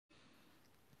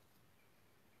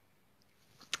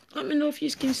Let me know if you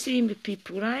can see me,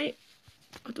 people, right?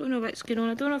 I don't know what's going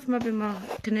on. I don't know if maybe my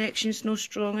connection's not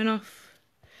strong enough.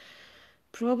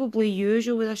 Probably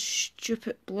usual with this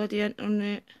stupid bloody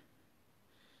internet.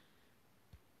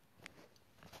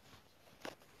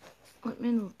 Let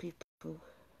me know, people.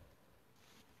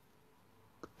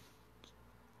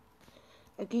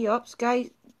 I give up.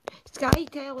 Sky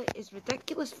Tele is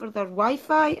ridiculous for their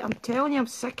Wi-Fi. I'm telling you, I'm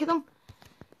sick of them.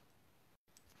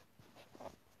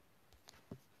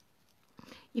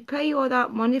 You pay all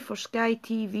that money for Sky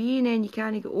TV and then you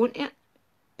can't get onto it.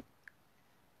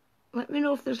 Let me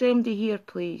know if there's MD here,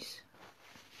 please.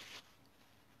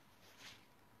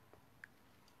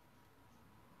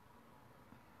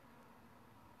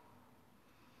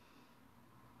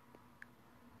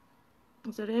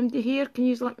 Is there MD here? Can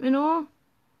you let me know?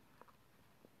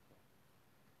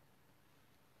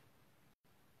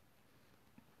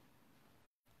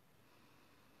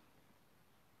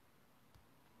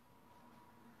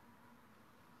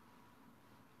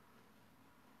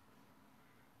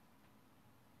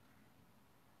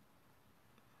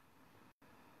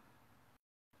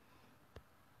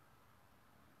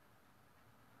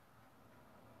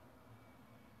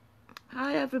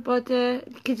 Hi everybody.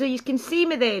 So you can see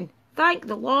me then. Thank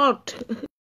the Lord.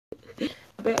 I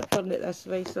better turn it this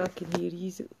way so I can hear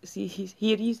you.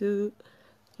 Hear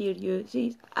you.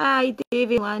 See. Hi,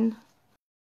 Davy Lynn.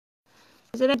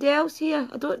 Is there anybody else here?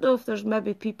 I don't know if there's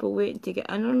maybe people waiting to get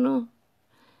in or no.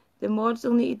 The mods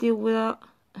will need to deal with that.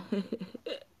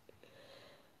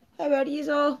 How are yous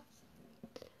all?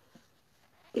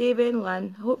 Davy and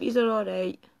Lynn. Hope yous are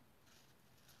alright.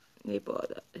 No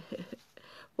bother.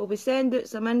 We'll be sending out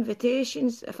some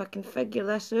invitations if I can figure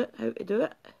this out, how to do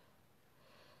it.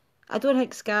 I don't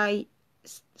think Sky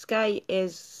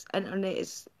internet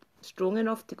is strong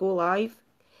enough to go live,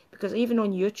 because even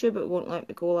on YouTube it won't let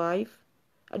me go live.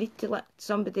 I need to let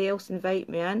somebody else invite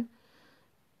me in.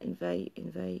 Invite.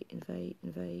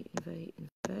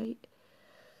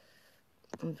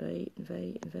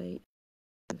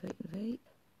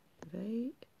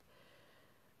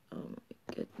 Oh my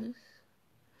goodness.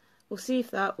 We'll see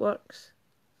if that works.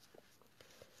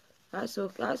 That's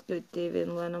good, David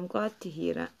and Lynn. I'm glad to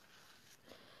hear it.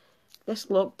 This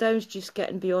lockdown's just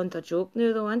getting beyond a joke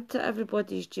now, though, isn't it?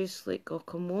 Everybody's just like, oh,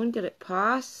 come on, get it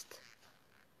past.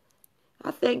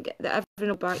 I think that everything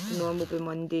will back to normal by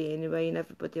Monday anyway, and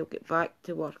everybody will get back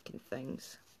to work and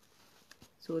things.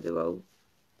 So they will.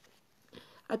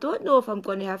 I don't know if I'm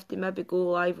going to have to maybe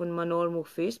go live on my normal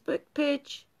Facebook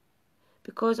page,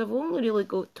 because I've only really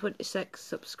got 26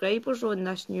 subscribers on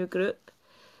this new group.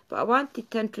 But I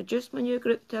wanted to introduce my new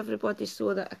group to everybody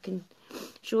so that I can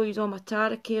show you all my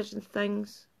tarot cards and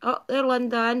things. Oh, there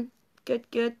Linda in.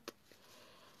 Good.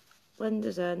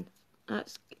 Linda's in.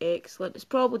 That's excellent. It's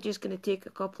probably just going to take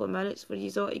a couple of minutes for you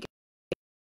all to get...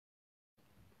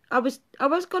 I was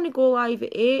going to go live at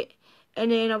 8,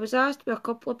 and then I was asked by a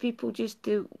couple of people just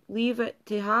to leave it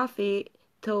to 8:30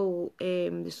 till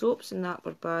the soaps and that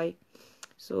were by.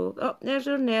 So, oh, there's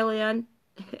our Nelly in.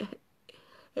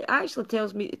 It actually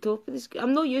tells me at the top of the screen.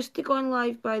 I'm not used to going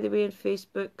live, by the way, on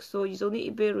Facebook, so you'll need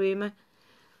to bear with me.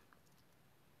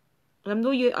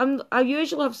 I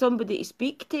usually have somebody to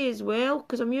speak to as well,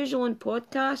 because I'm usually on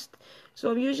podcast.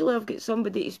 So I've got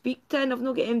somebody to speak to, and I've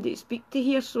not got anybody to speak to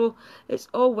here, so it's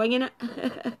all winging it.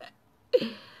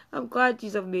 I'm glad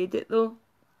yous have made it though.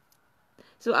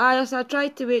 So I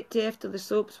tried to wait till after the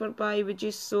soaps were by,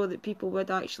 just so that people would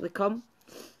actually come.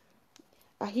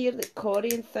 I hear that Corey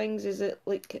and things is at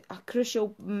like a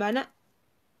crucial minute.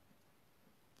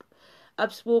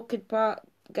 I've spoken part,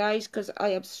 guys, because I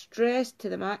am stressed to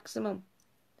the maximum.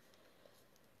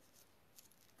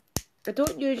 I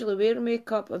don't usually wear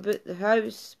makeup about the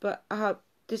house, but I have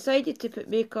decided to put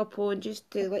makeup on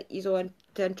just to let you on,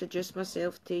 to introduce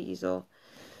myself to you all.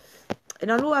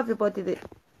 And I know everybody that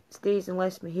stays in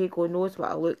West Mahago knows what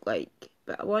I look like,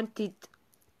 but I wanted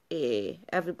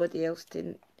everybody else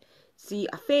to see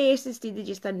a face instead of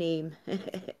just a name.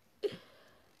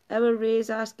 Our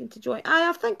Ray's asking to join.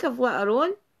 I think I've let her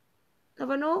on. Have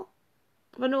I not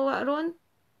let her on?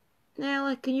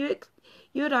 Nelly, can you...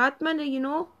 You're admin, you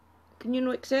know? Can you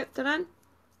not accept her in?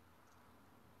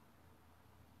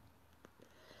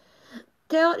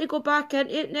 Tell her to go back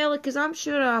into it, Nelly, because I'm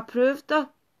sure I approved her.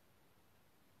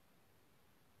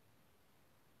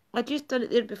 I just done it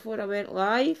there before I went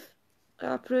live.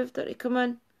 I approved her to come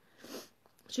in.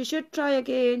 She should try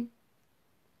again.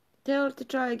 Tell her to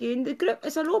try again. The group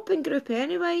is an open group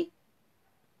anyway.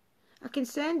 I can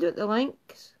send out the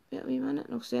links. Wait a wee minute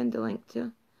and I'll send the link to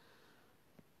her.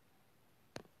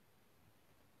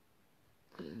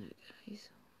 Guys.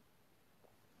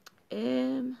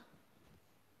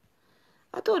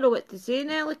 don't know what to say,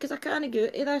 Nelly, because I can't go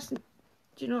out of this. Do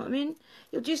you know what I mean?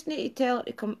 You'll just need to tell her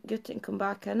to come get it and come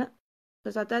back in it.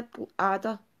 Because I did add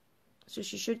her. So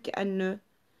she should get in now.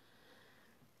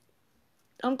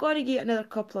 I'm going to get another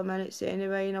couple of minutes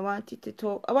anyway, and I wanted to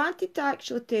talk. I wanted to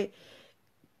actually to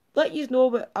let you know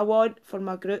what I want for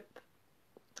my group.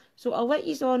 So I'll let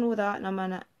you all know that in a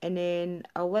minute, and then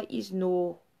I'll let you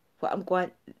know what I'm going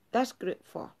this group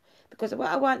for. Because what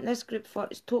I want this group for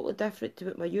is totally different to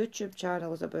what my YouTube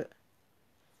channel is about.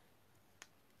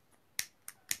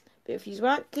 But if you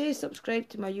want to subscribe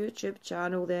to my YouTube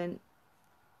channel, then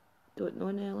don't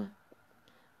know, Nelly.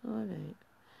 Alright.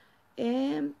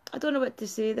 I don't know what to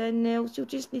say then, Nels. You'll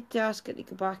just need to ask her to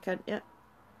go back into it.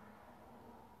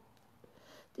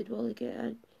 Did Wally get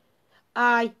in?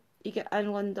 Aye, you get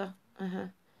in, Linda.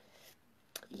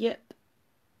 Yep.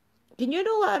 Can you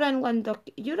not let her in, Linda?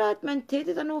 You're admin too.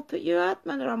 Did I not put you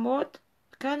admin or a mod?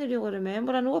 I can't really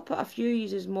remember. I know I put a few of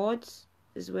you as mods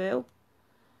as well.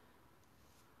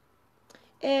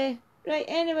 Right,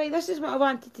 anyway, this is what I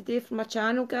wanted to do for my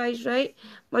channel, guys, right?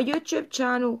 My YouTube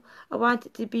channel, I want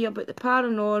it to be about the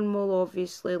paranormal,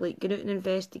 obviously, like going out in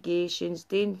investigations,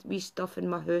 doing wee stuff in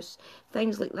my house,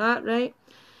 things like that, right?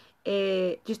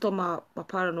 Just all my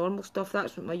paranormal stuff.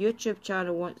 That's what my YouTube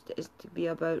channel wants it to be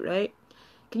about, right?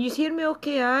 Can you hear me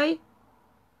okay, aye?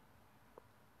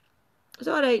 It's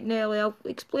alright, Nelly, I'll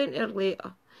explain to her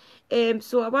later.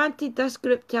 So I wanted this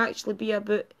group to actually be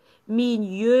about me and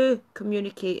you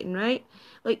communicating, right?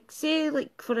 Like, say,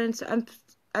 like, for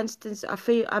instance,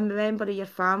 a member of your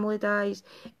family dies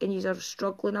and you are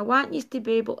struggling. I want you to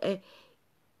be able to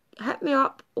hit me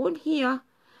up on here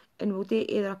and we'll do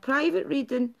either a private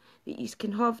reading that you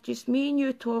can have just me and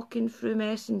you talking through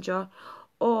Messenger,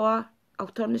 or I'll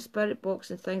turn the spirit box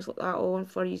and things like that on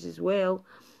for you as well.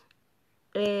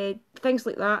 Things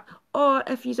like that, or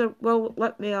if you will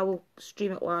let me, I will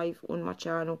stream it live on my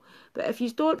channel. But if you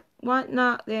don't want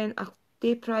that, then I'll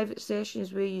do private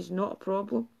sessions with you is not a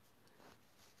problem.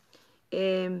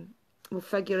 We'll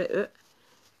figure it out.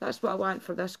 That's what I want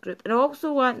for this group. And I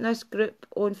also want this group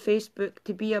on Facebook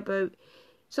to be about,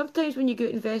 sometimes when you go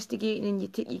investigating and you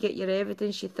get your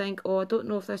evidence, you think, oh, I don't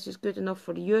know if this is good enough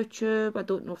for YouTube, I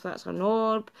don't know if that's an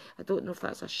orb, I don't know if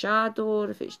that's a shadow, or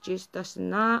if it's just this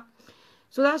and that.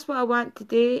 So that's what I want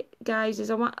today, guys,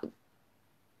 is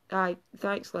aye,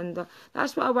 thanks, Linda.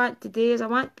 That's what I want today, is I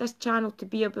want this channel to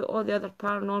be about all the other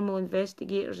paranormal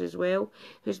investigators as well,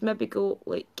 who's maybe got,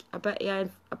 like, a bit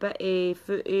of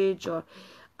footage, or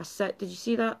did you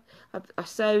see that? A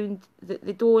sound that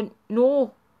they don't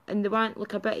know, and they want,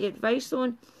 like, a bit of advice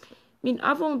on. I mean,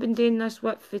 I've only been doing this,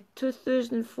 for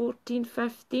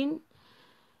 2014-15,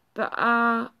 but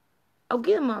I'll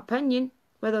give them my opinion,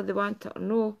 whether they want it or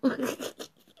no.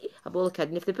 I'm only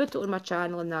kidding. If they put it on my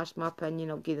channel and ask my opinion,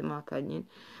 I'll give them my opinion.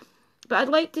 But I'd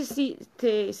like to say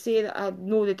that I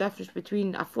know the difference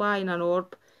between a fly and an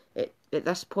orb at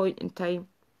this point in time.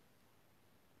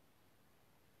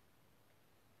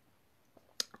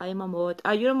 I'm a mod.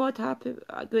 You're a mod, happy?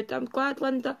 Good. I'm glad,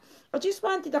 Linda. I just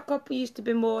wanted a couple of you to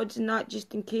be mods and that,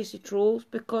 just in case of trolls,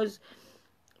 because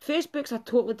Facebook's a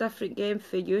totally different game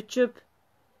for YouTube.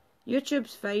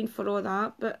 YouTube's fine for all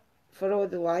that, but for all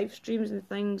the live streams and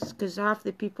things, because half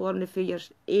the people are in the for your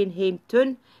own home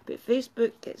tune, but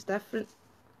Facebook, it's different.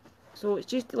 So it's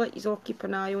just to let you all keep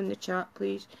an eye on the chat,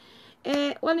 please.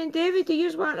 Lynn and David, do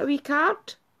you want a wee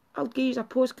card? I'll give you a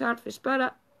postcard for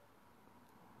Spirit.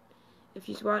 If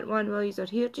you want one while you are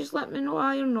here, just let me know,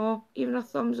 aye or no, even a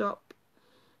thumbs up,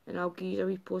 and I'll give you a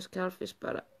wee postcard for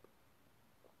Spirit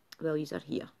while you are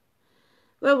here.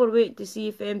 Well, we're waiting to see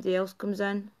if anybody else comes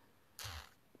in.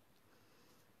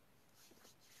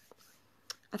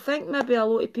 I think maybe a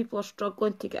lot of people are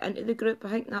struggling to get into the group. I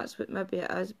think that's what maybe it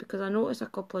is, because I notice a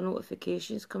couple of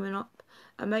notifications coming up.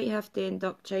 I might have to end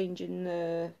up changing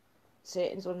the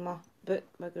settings on my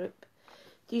group.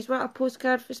 Do you want a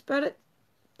postcard for Spirit,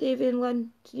 Davey and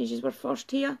Lynn, since you were first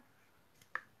here?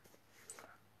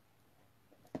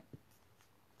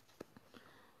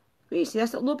 Wait, you see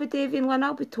this? It'll not be Davey and Lynn,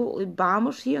 I'll be totally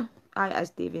bammers here. Aye, it is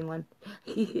Davey and Lynn.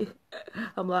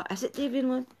 I'm like, is it Davey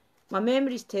and Lynn? My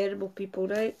memory's terrible, people,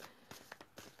 right?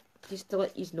 Just to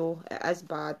let you know, it is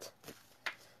bad.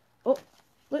 Oh,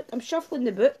 look, I'm shuffling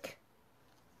the book.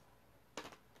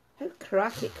 How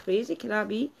crazy can I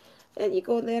be? There you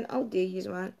go then, I'll do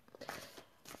you one.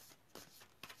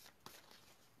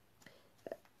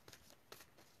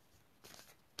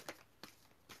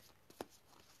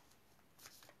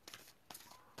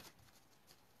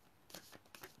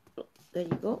 There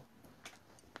you go.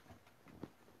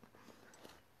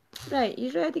 Right,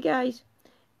 you ready, guys?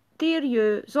 dare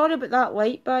you. Sorry about that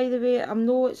light, by the way. I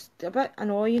know it's a bit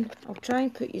annoying. I'll try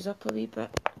and put yous up a wee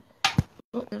bit.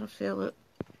 Oh, there I fell out.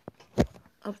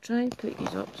 I'll try and put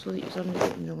yous up so that yous aren't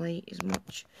getting the light as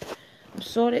much. I'm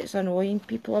sorry it's annoying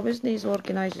people. I wasn't as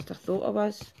organised as I thought I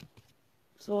was.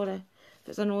 Sorry if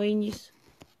it's annoying yous.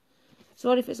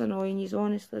 Sorry if it's annoying yous,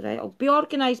 honestly, right? I'll be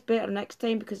organised better next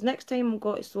time, because next time I've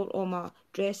got to sort on my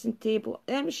dressing table.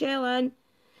 Michelle in.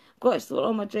 Got to sort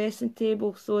on my dressing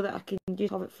table so that I can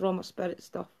just have it from my spirit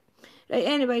stuff. Right,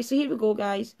 anyway, so here we go,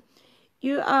 guys.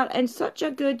 You are in such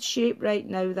a good shape right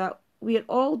now that we're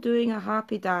all doing a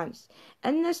happy dance.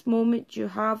 In this moment, you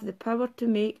have the power to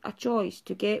make a choice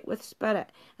to get with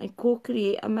spirit and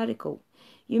co-create a miracle.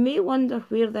 You may wonder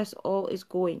where this all is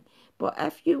going, but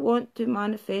if you want to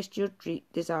manifest your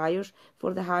desires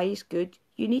for the highest good,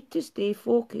 you need to stay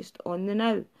focused on the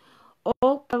now.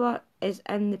 All power is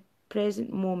in the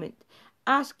present moment.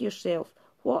 Ask yourself,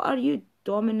 what are your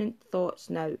dominant thoughts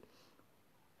now?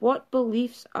 What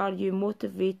beliefs are you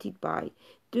motivated by?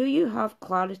 Do you have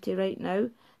clarity right now?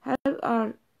 How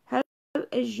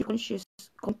is your conscious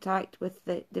contact with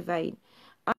the divine?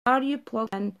 Are you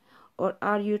plugged in, or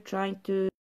are you trying to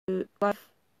live?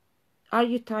 Are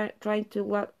you trying to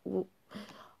live?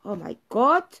 Oh my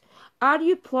God! Are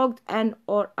you plugged in,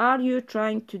 or are you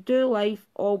trying to do life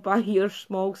all by your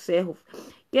small self?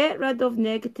 Get rid of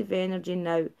negative energy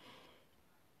now.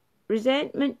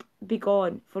 Resentment be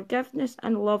gone. Forgiveness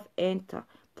and love enter.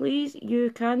 Please,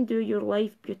 you can do your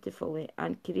life beautifully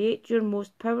and create your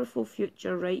most powerful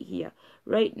future right here,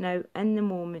 right now, in the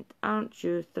moment. Aren't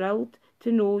you thrilled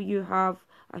to know you have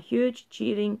a huge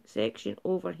cheering section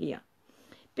over here?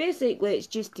 Basically, it's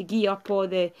just to gear up all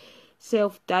the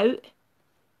self-doubt.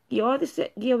 Gear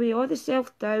away all the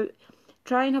self-doubt.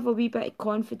 Try and have a wee bit of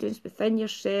confidence within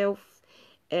yourself,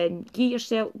 and give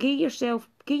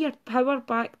your power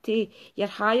back to your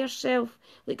higher self.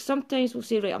 Like, sometimes we'll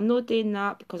say, right, I'm not doing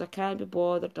that because I can't be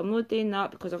bothered. I'm not doing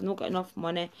that because I've not got enough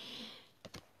money.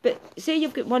 But say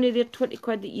you've got money there, 20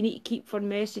 quid that you need to keep for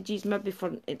messages, maybe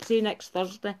for, say, next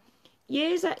Thursday.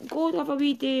 Yes, go have a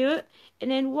wee day out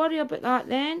and then worry about that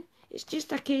then. It's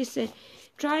just a case of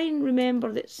try and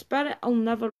remember that spirit will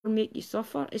never make you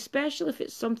suffer, especially if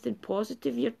it's something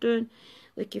positive you're doing.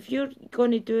 Like, if you're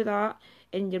going to do that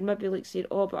and you're maybe like saying,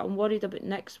 oh, but I'm worried about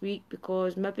next week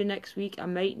because maybe next week I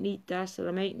might need this or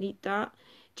I might need that.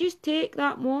 Just take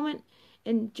that moment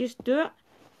and just do it.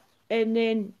 And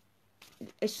then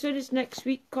as soon as next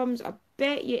week comes, I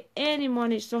bet you any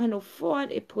money something will fall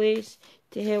into place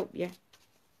to help you.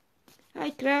 Hi,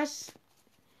 Chris.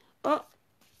 Oh,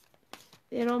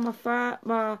 they're all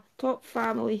my top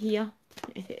family here.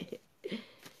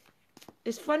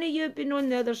 It's funny you've been on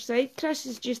the other side. Chris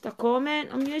is just a comment.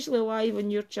 I'm usually live on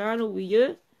your channel with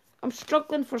you. I'm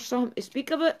struggling for something to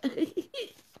speak about.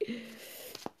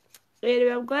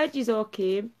 Anyway, I'm glad you all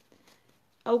came.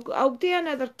 I'll do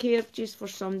another care just for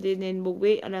somebody, and then we'll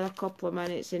wait another couple of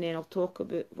minutes, and then I'll talk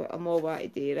about what I'm all about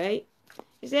today, right?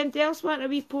 Does anybody else want a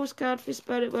wee postcard for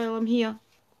Spirit while I'm here?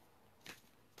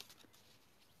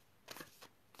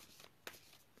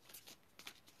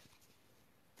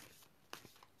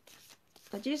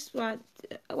 I'll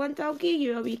give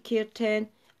you a wee care 10.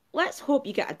 Let's hope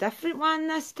you get a different one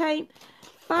this time.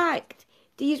 Fact,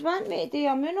 do you want me to do a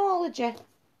moonology?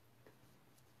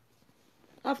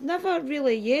 I've never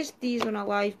really used these on a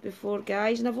live before,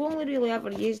 guys, and I've only really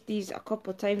ever used these a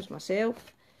couple of times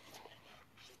myself.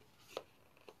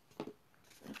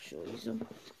 I'll show you some.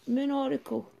 Moon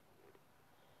Oracle.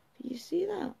 Can you see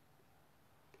that?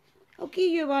 I'll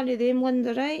give you one of them,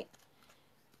 Linda, right?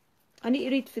 I need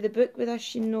to read for the book with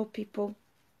this, you know, people.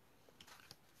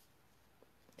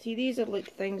 See, these are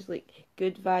like things like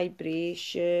good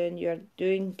vibration, you're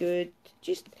doing good,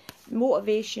 just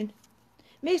motivation.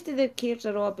 Most of the cards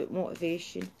are all about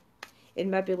motivation,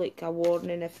 and maybe like a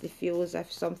warning if they feel as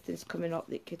if something's coming up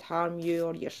that could harm you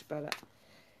or your spirit.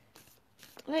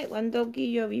 Right, Linda, I'll give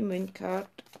you a wee moon card.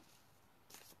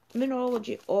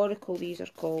 Moonology Oracle, these are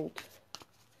called.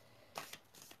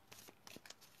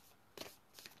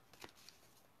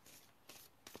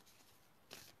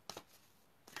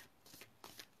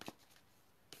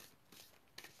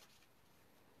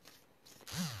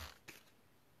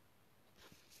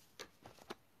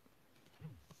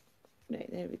 Right,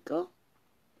 there we go.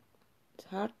 It's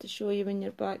hard to show you when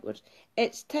you're backwards.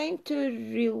 It's time to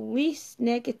release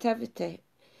negativity.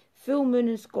 Full moon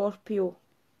in Scorpio.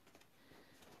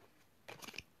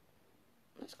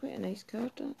 That's quite a nice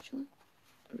card, actually.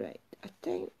 Right, a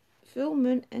time. Full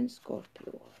moon in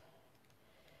Scorpio.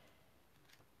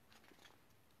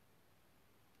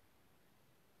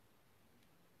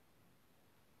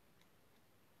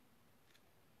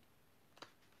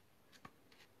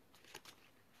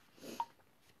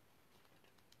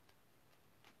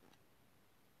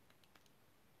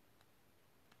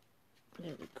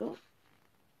 we go.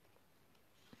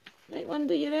 Right,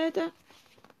 Linda, you ready?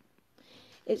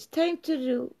 It's time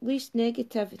to release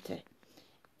negativity.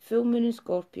 Full moon in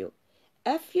Scorpio.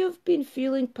 If you've been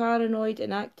feeling paranoid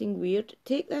and acting weird,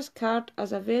 take this card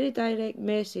as a very direct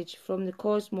message from the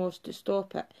cosmos to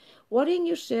stop it. Worrying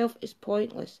yourself is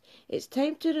pointless. It's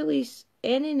time to release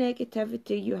any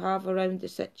negativity you have around the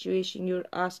situation you're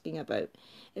asking about.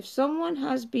 If someone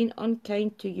has been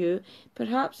unkind to you,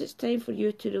 perhaps it's time for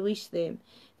you to release them.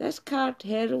 This card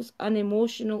heralds an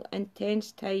emotional,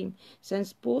 intense time,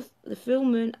 since both the full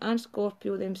moon and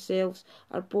Scorpio themselves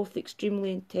are both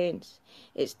extremely intense.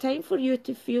 It's time for you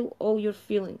to feel all your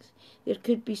feelings. There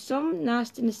could be some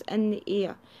nastiness in the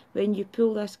air when you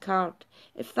pull this card.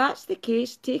 If that's the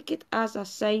case, take it as a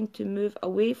sign to move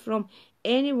away from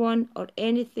anyone or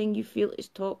anything you feel is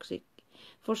toxic.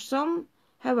 For some,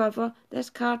 however,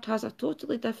 this card has a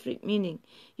totally different meaning.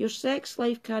 Your sex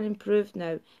life can improve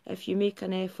now if you make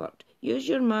an effort. Use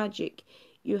your magic.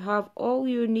 You have all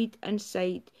you need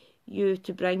inside you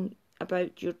to bring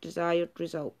about your desired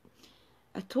result.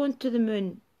 Atone to the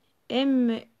moon.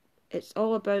 It's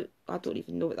all about, I don't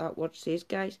even know what that word says,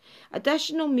 guys.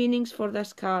 Additional meanings for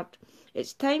this card.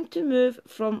 It's time to move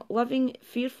from living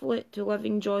fearfully to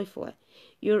living joyfully.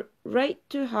 You're right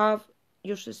to have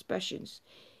your suspicions.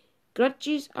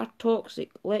 Grudges are toxic.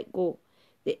 Let go.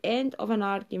 The end of an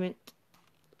argument.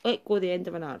 Let go the end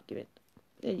of an argument.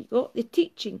 There you go. The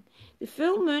teaching. The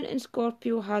full moon in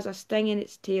Scorpio has a sting in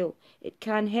its tail. It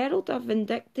can herald a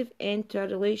vindictive end to a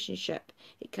relationship.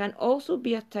 It can also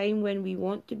be a time when we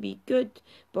want to be good,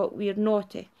 but we're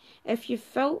naughty. If you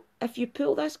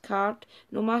pull this card,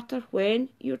 no matter when,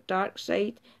 your dark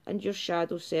side and your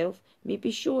shadow self may be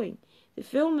showing. The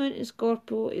full moon in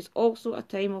Scorpio is also a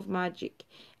time of magic.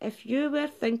 If you were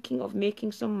thinking of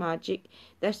making some magic,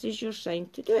 this is your sign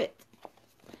to do it.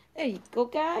 There you go,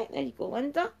 guy. There you go,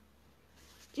 Linda.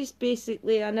 Just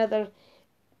basically another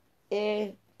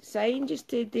sign just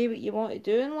to do what you want to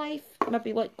do in life.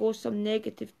 Maybe let go of some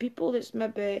negative people that's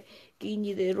maybe giving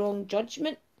you the wrong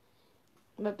judgment.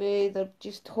 Maybe they're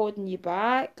just holding you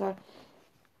back, or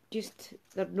just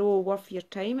they're no worth your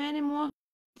time anymore.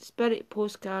 Spirit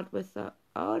postcard with that.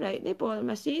 Alright, no bother,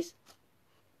 missus.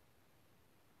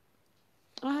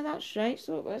 Ah, that's right,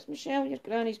 so it was, Michelle, your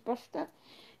granny's birthday.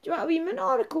 Do you want a wee moon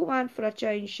oracle one for a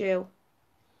chine shell?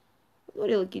 I've not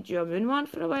really given you a moon one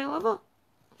for a while, have I?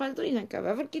 I don't even think I've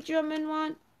ever given you a moon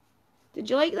one. Did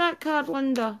you like that card,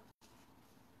 Linda?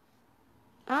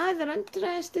 Aye, they're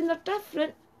interesting, they're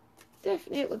different.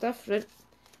 Definitely different.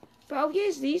 But I'll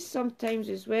use these sometimes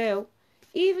as well.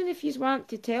 Even if you want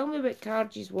to tell me what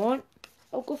cards you want,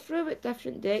 I'll go through with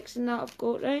different decks and that I've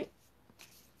got, right?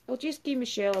 I'll just give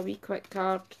Michelle a wee quick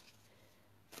card.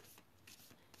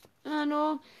 I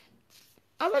know.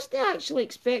 I wasn't actually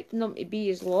expecting them to be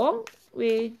as long,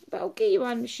 but I'll get you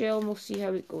one, Michelle, and we'll see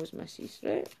how it goes, missus,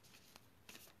 right?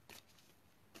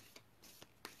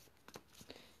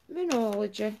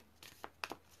 Moonology.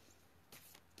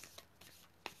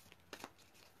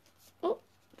 Oh.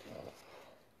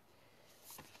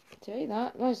 Tell you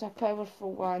that was a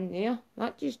powerful one there.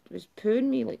 That just was pooing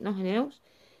me like nothing else.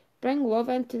 Bring love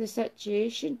into the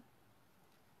situation.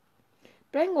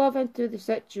 Bring love into the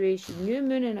situation. New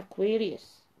moon in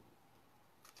Aquarius.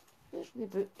 There's the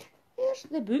book. There's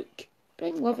the book.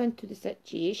 Bring love into the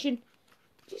situation.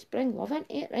 Just bring love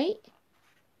into it, right?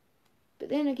 But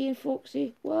then again, folks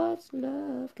say, what's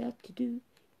love got to do?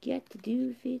 Got to do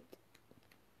with it.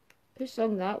 Who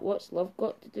sung that? What's love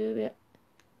got to do with it?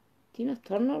 Tina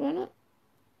Turner, wasn't it?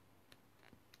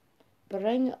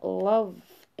 Bring love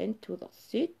into the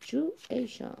situation.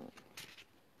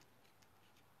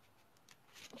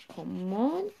 Come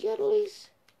on, girlies.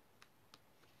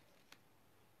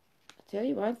 I tell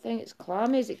you one thing, it's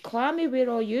clammy. Is it clammy where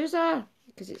all yous are?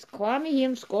 Because it's clammy here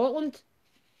in Scotland.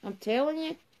 I'm telling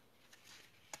you.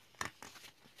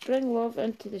 Bring love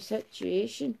into the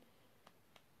situation.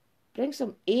 Bring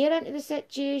some air into the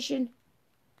situation.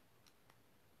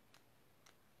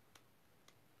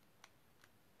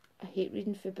 I hate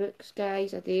reading for books,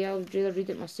 guys. I do. I would rather read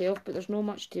it myself, but there's no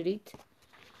much to read.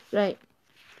 Right.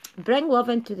 Bring love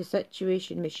into the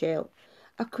situation, Michelle.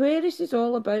 Aquarius is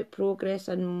all about progress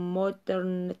and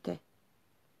modernity.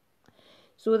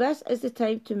 So this is the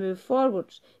time to move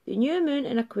forwards. The new moon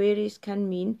in Aquarius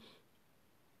The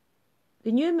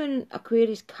new moon in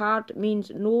Aquarius card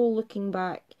means no looking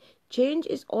back. Change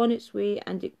is on its way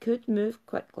and it could move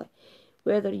quickly.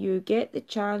 Whether you get the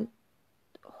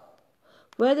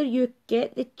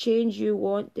change you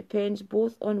want depends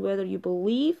both on whether you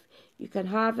believe you can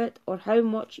have it or how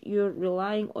much you're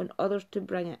relying on others to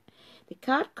bring it. The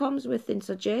card comes with a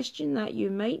suggestion that you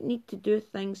might need to do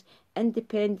things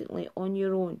independently on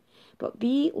your own, but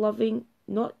be loving,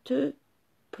 not too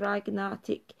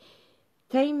pragmatic.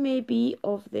 Time may be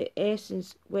of the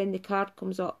essence when the card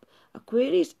comes up.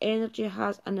 Aquarius energy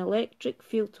has an electric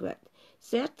feel to it.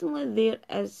 Certainly there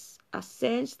is a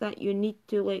sense that you need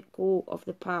to let go of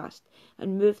the past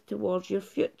and move towards your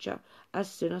future as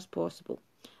soon as possible.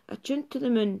 Attuned to the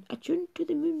moon. Attuned to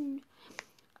the moon.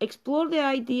 Explore the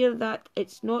idea that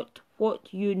it's not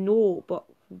what you know, but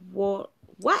what?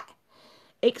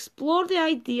 Explore the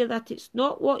idea that it's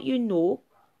not what you know,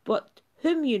 but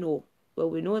whom you know.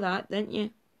 Well, we know that, didn't you?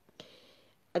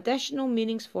 Additional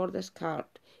meanings for this card.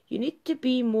 You need to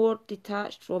be more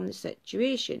detached from the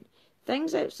situation.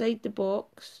 Things outside the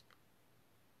box.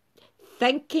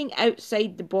 Thinking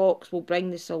outside the box will bring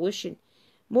the solution.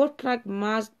 More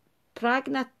pragmatism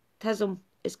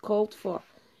is called for.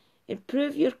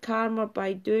 Improve your karma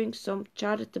by doing some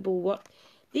charitable work.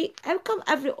 How come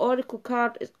every oracle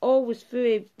card is always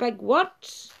full of big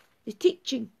words? The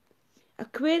teaching.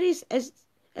 Aquarius is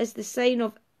the sign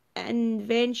of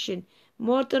invention,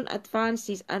 modern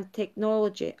advances and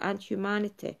technology and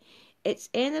humanity. Its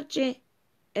energy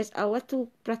is a little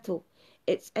brittle.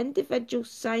 It's individual,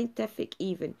 scientific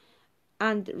even,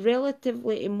 and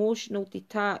relatively emotional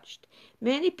detached.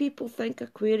 Many people think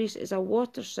Aquarius is a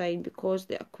water sign because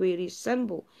the Aquarius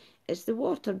symbol is the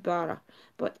water bearer,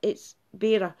 but it's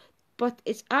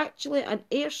actually an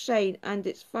air sign, and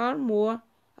it's far more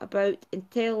about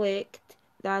intellect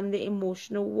than the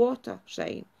emotional water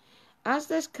sign. As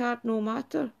this card no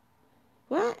matter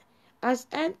what? As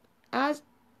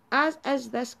is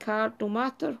this card no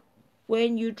matter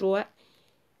when you draw it,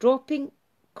 dropping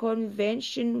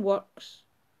convention works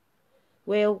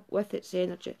well with its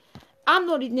energy. I'm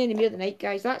not reading any more tonight,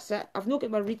 guys. That's it. I've not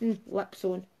got my reading lips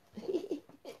on.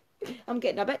 I'm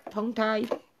getting a bit tongue-tied.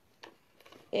 So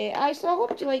I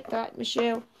hope you like that,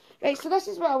 Michelle. Right, so this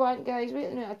is what I want, guys. Wait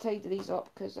a minute, I tidy these up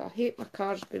because I hate my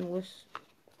cards being loose.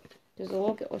 Because they'll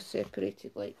all get all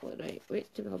separated likely. Right,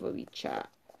 wait till we have a wee chat.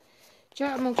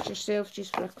 Chat amongst yourselves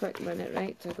just for a quick minute,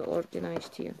 right, to get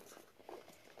organised here.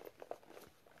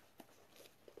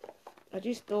 I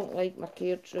just don't like my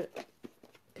cards out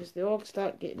because they all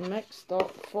start getting mixed up,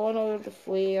 falling all over the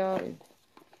flare, and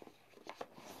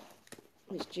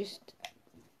it's just,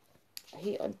 I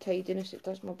hate untidiness, it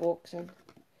does my box in.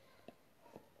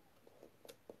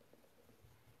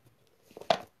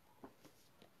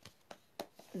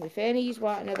 And if any of you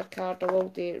want another card, I will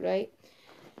do it, right?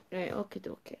 Right,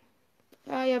 okay.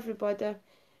 Hi everybody.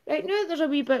 Right, now there's a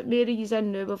wee bit more of yous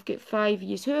in now, we've got 5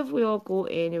 yous. Who have we all got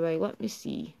anyway? Let me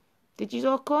see. Did you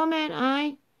all comment?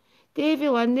 Aye. Davy,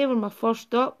 Lynn, they were my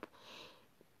first up.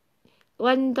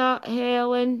 Linda,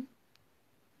 Helen,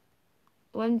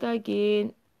 Linda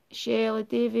again, Shelley,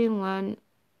 Davy and Lynn,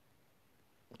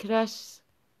 Chris.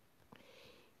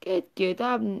 Good.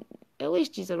 At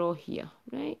least yous are all here,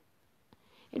 right?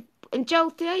 And Jill,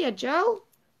 tell you, Jill.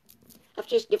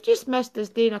 You've just missed this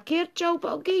day in a care, Jill, but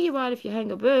I'll give you one if you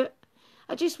hang about.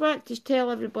 I just want to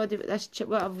tell everybody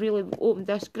what I've really opened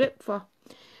this group for.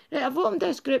 Right, I've opened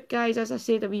this group, guys, as I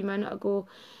said a wee minute ago.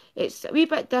 It's a wee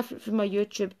bit different from my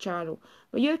YouTube channel.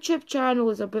 My YouTube channel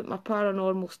is about my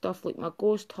paranormal stuff, like my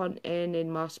ghost hunting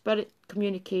and my spirit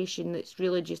communication. It's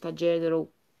really just a general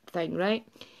thing, right?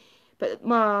 But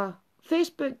my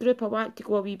Facebook group, I want to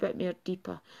go a wee bit more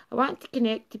deeper. I want to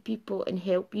connect to people and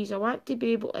help you. I want to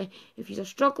be able to, if you're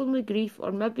struggling with grief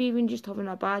or maybe even just having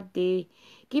a bad day,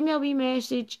 give me a wee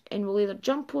message and we'll either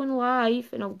jump on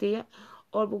live and I'll do it,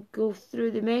 or we'll go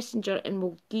through the messenger and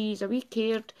we'll give you a wee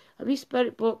card, a wee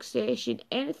spirit box session,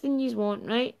 anything you want,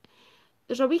 right?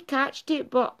 There's a wee catch to it,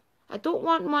 but I don't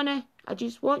want money. I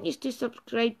just want you to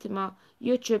subscribe to my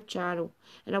YouTube channel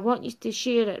and I want you to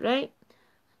share it, right?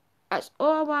 That's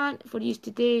all I want for you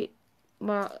today,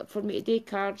 for me to do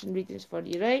cards and readings for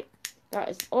you, right? That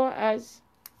is all it is.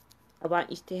 I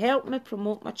want you to help me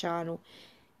promote my channel.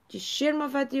 Just share my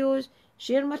videos,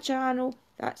 share my channel,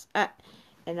 that's it.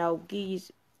 And I'll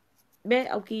give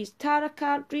you tarot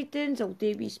card readings, I'll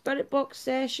do wee spirit box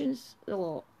sessions, a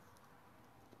lot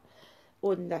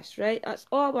on this, right? That's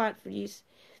all I want for you.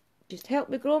 Just help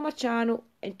me grow my channel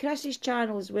and Chris's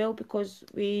channel as well, because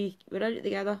we're in it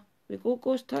together. We go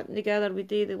ghost hunting together, we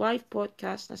do the live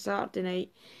podcast on a Saturday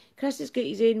night. Chris has got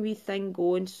his own wee thing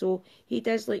going, so he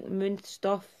does like moon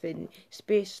stuff and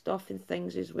space stuff and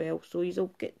things as well. So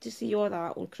you'll get to see all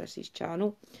that on Chris's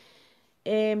channel.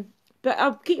 But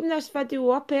I'm keeping this video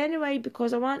up anyway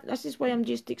because this is why I'm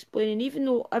just explaining, even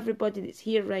though everybody that's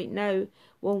here right now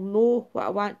will know what I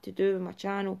want to do with my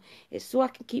channel, it's so I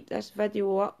can keep this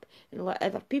video up and let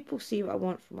other people see what I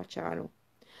want from my channel.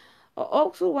 I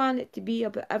also want it to be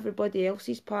about everybody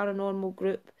else's paranormal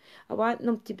group. I want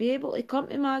them to be able to come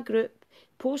to my group,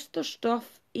 post their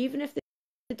stuff, even if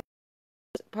they're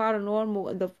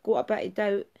paranormal and they've got a bit of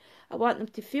doubt. I want them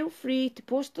to feel free to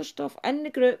post their stuff in the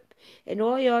group, and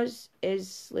all of us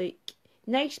is like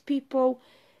nice people.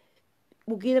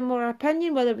 We'll give them our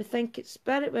opinion whether we think it's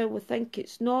spirit, whether we think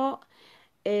it's not.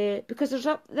 Because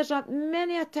there's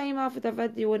many a time I've had a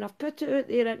video and I've put it out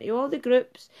there into all the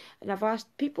groups and I've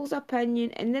asked people's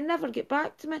opinion and they never get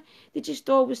back to me. They just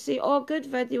always say, oh, good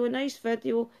video, nice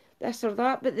video, this or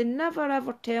that, but they never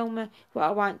ever tell me what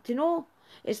I want to know.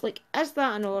 It's like, is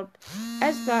that an orb?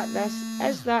 Is that this?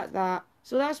 Is that that?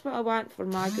 So that's what I want for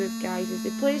my group, guys, is the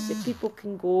place that people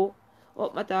can go.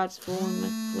 Oh, my dad's phoning me.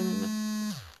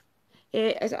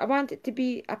 I want it to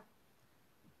be a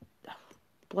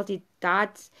bloody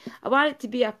dads. I want it to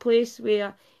be a place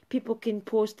where people can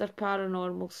post their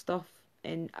paranormal stuff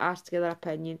and ask their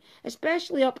opinion,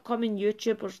 especially upcoming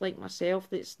YouTubers like myself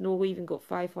that's not even got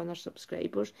 500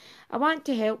 subscribers. I want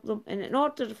to help them, and in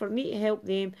order for me to help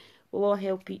them, we'll all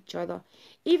help each other.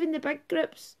 Even the big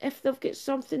groups, if they've got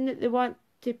something that they want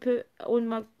to put on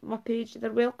my page,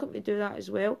 they're welcome to do that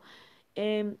as well.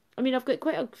 I mean, I've got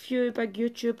quite a few big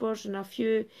YouTubers and a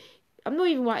few, I'm not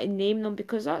even wanting to name them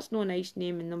because that's no nice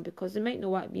naming them because they might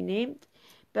not want to be named.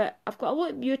 But I've got a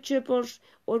lot of YouTubers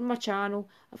on my channel.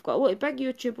 I've got a lot of big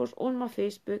YouTubers on my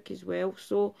Facebook as well.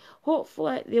 So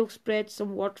hopefully they'll spread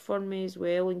some word for me as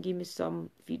well and give me some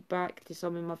feedback to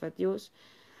some of my videos.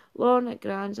 Lorna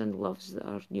Grandson loves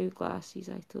our new glasses.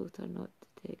 I told her not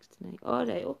to text tonight.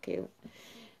 Alright, okay.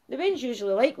 The Waynes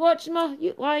usually like watching my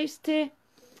lives too.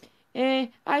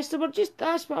 So we're just,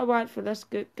 that's what I want for this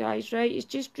group, guys, right? It's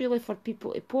just really for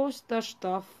people to post their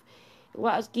stuff,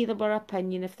 let us give them our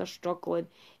opinion if they're struggling,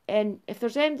 and if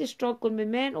there's anybody struggling with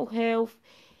mental health,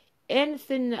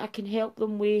 anything that I can help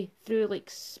them with through like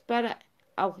spirit,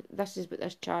 this is what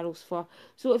this channel's for.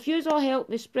 So if you all help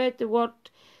me spread the word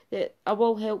that I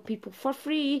will help people for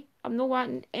free, I'm not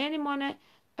wanting any money,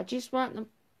 I just want them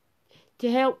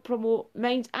to help promote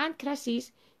mine's and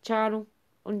Chrissy's channel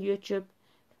on YouTube.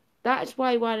 That's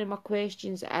why one of my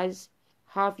questions is,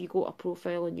 have you got a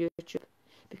profile on YouTube?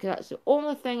 Because that's the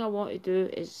only thing I want to do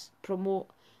is promote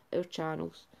our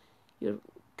channels. You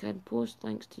can post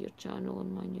links to your channel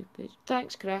on my new page.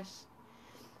 Thanks, Chris.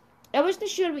 I wasn't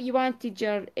sure what you wanted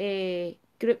your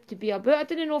group to be about. I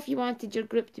didn't know if you wanted your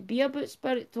group to be about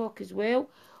Spirit Talk as well,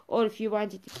 or if you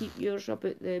wanted to keep yours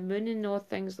about the moon and all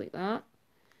things like that.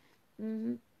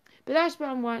 But that's what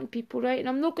I'm wanting, people, right? And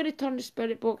I'm not going to turn the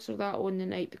spirit box or that on the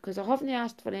night because I haven't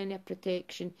asked for any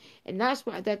protection. And that's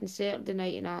what I did on Saturday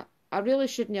night, and I really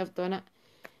shouldn't have done it.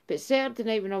 But Saturday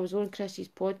night when I was on Chrissy's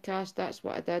podcast, that's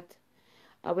what I did.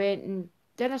 I went and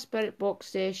did a spirit box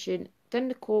session, done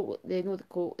the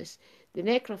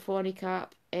necrophonic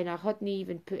app, and I hadn't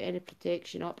even put any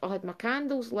protection up. I had my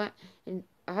candles lit and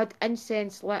I had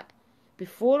incense lit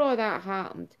before all that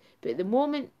happened. But the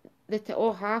moment that it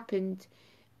all happened,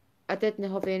 I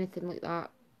didn't have anything like that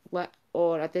lit,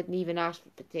 or I didn't even ask for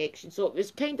protection. So it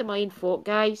was kind of my own fault,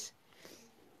 guys.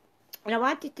 And I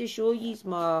wanted to show you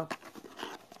my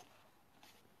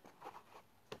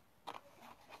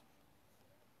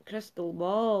crystal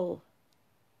ball.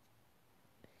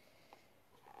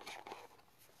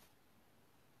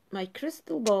 My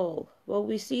crystal ball. Will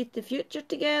we see the future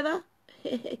together?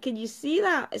 Can you see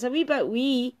that? It's a wee bit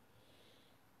wee.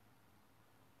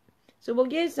 So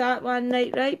we'll use that one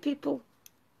night, right, people?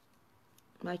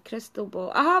 My crystal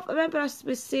ball. I remember I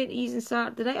was saying to you on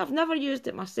Saturday night, I've never used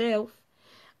it myself.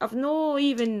 I've not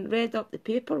even read up the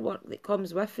paperwork that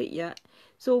comes with it yet.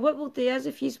 So what we'll do is,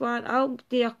 if you want, I'll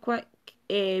do a quick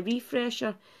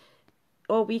refresher.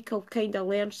 All week I'll kind of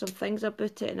learn some things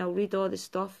about it and I'll read all the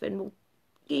stuff and we'll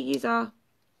give you a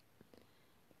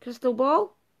crystal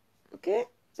ball. Okay?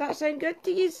 Does that sound good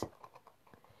to you?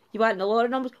 You want the lottery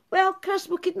numbers? Well, Chris,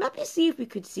 we could maybe see if we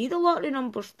could see the lottery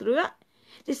numbers through it.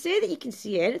 They say that you can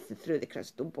see anything through the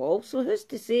crystal ball, so who's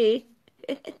to say?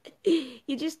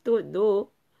 You just don't know.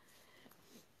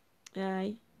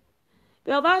 Aye.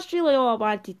 Well, that's really all I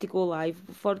wanted to go live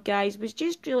for, guys. Was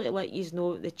just really to let you know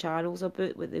what the channel's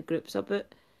about, what the group's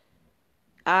about.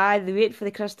 Aye, they're waiting for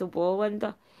the crystal ball,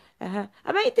 Linda. I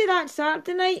might do that on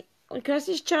Saturday night on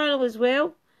Chris's channel as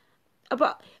well.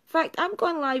 But, in fact, I'm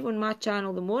going live on my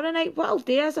channel tomorrow night. What I'll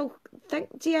do is,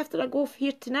 see after I go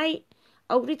here tonight,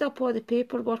 I'll read up all the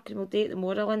paperwork and we'll do it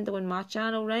tomorrow, Linda, on my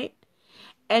channel, right?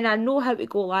 And I know how to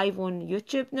go live on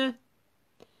YouTube now.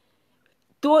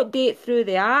 Don't date through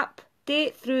the app.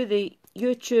 Date through the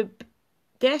YouTube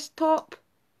desktop.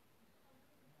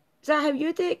 Is that how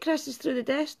you date, Chris? Is through the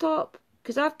desktop?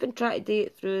 Because I've been trying to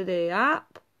date through the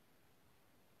app.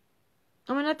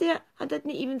 I mean, I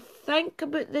didn't even think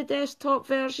about the desktop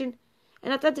version.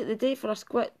 And I did it the day for a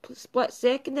split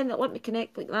second and it let me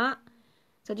connect like that.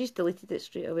 So I just deleted it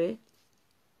straight away.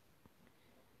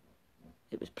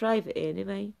 It was private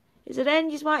anyway. Is there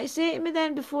anything you want to say to me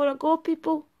then before I go,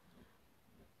 people?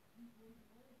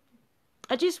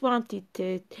 I just wanted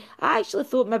to... I actually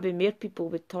thought maybe more people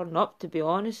would turn up, to be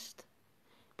honest.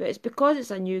 But it's because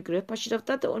it's a new group. I should have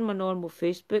done it on my normal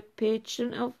Facebook page,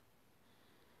 shouldn't I have?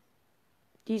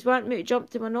 Do you want me to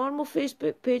jump to my normal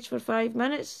Facebook page for 5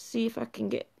 minutes? See if I can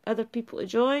get other people to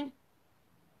join?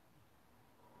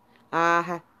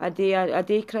 A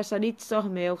day, Chris. I need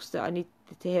something else that I need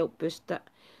to help boost it.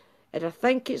 And I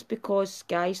think it's because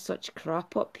Sky's such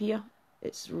crap up here.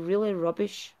 It's really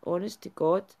rubbish, honest to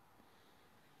God.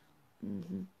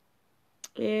 But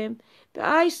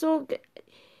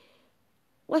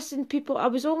listen, people, I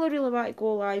was only really want to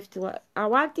go live I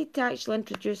wanted to actually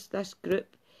introduce this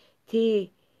group to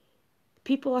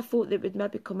people I thought that would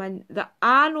maybe come in that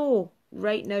I know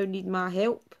right now need my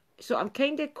help. So I'm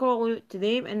kind of calling out to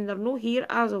them, and they're not here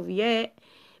as of yet,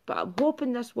 but I'm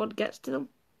hoping this word gets to them,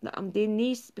 that I'm doing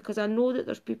these, because I know that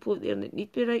there's people out there that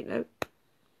need me right now.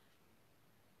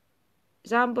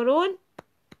 Is Amber on?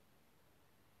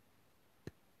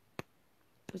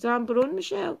 Is Amber on,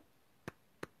 Michelle?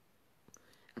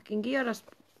 I can give her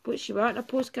what she want, a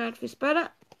postcard for Spirit.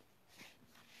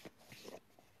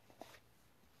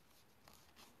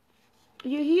 Are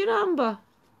you here, Amber?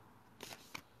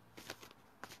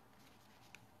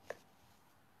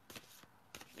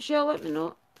 Michelle, let me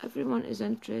know. Everyone is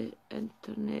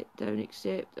internet down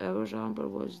except ours. Amber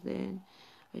was then.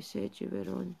 I said you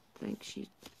were on. Think she...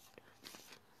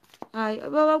 Aye,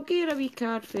 well, I'll give her a wee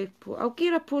card for... I'll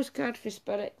give her a postcard for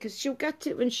Spirit, because she'll get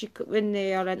it when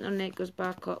our internet goes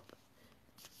back up.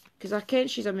 Because I ken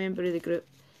she's a member of the group.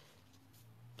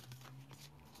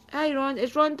 Hi, Ron.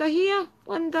 Is Rhonda here?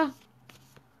 Linda?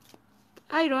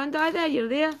 Hi, Rhonda. Hi there, you're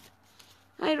there.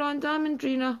 Hi, Rhonda. I'm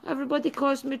Andrina. Everybody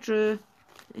calls me Drew.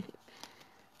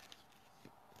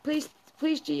 Pleased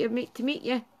to meet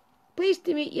you. Pleased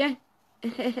to meet you.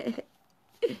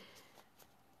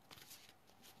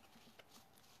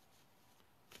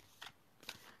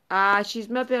 She's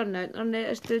maybe on the internet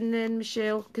is doing then,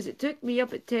 Michelle, because it took me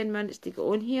about 10 minutes to get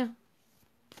on here.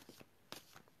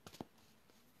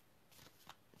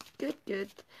 Good.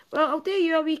 Well, I'll do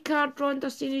you a wee card, Rhonda,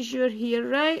 as soon as you're here,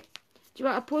 right? Do you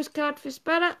want a postcard for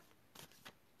Spirit?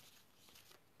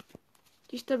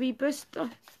 Just a wee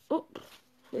booster. Oh.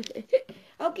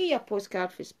 I'll give you a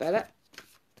postcard for Spirit.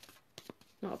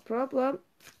 Not a problem.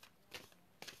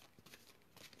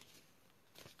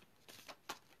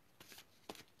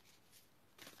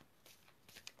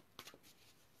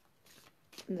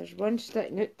 And there's one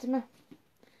sticking out to me.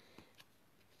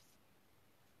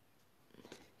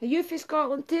 Are you from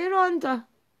Scotland too, Rhonda?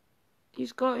 You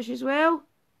Scottish as well?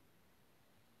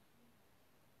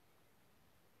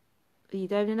 Are you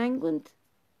down in England?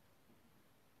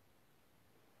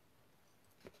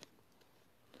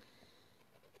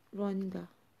 Rhonda.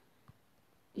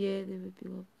 Yeah, they would be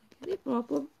lovely. No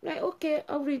problem. Right, okay,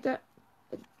 I'll read it.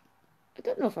 I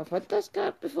don't know if I've had this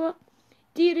card before.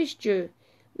 Dearest Jew,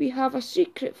 we have a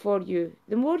secret for you.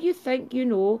 The more you think you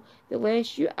know, the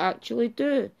less you actually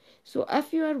do. So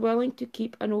if you are willing to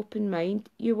keep an open mind,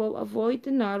 you will avoid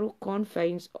the narrow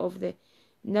confines of the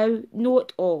now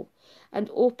know-it-all and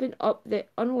open up the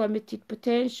unlimited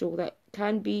potential that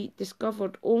can be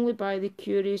discovered only by the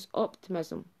curious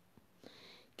optimism.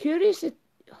 Curiosity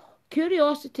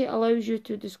allows you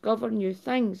to discover new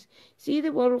things, see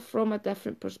the world from a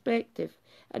different perspective,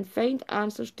 and find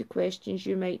answers to questions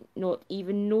you might not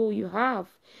even know you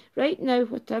have. Right now,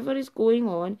 whatever is going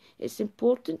on, it's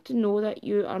important to know that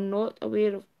you are not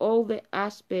aware of all the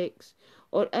aspects,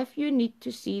 or if you need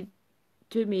to see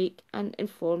to make an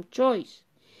informed choice.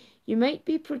 You might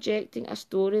be projecting a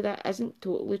story that isn't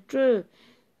totally true.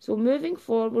 So moving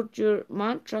forward, your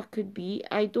mantra could be,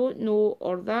 I don't know,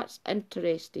 or that's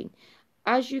interesting,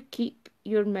 as you keep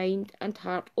your mind and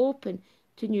heart open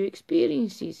to new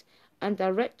experiences and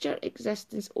a richer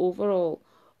existence overall.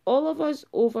 All of us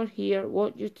over here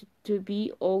want you to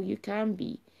be all you can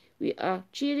be. We are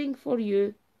cheering for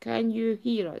you. Can you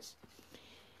hear us?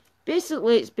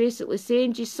 Basically, it's basically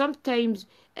saying just sometimes,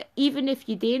 even if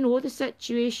you don't know the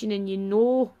situation and you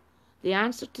know the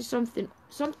answer to something,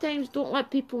 sometimes don't let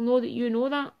people know that you know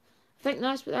that. I think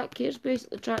that's what that care's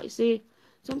basically trying to say.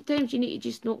 Sometimes you need to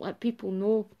just not let people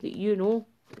know that you know.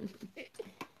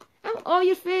 Oh,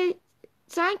 you're fae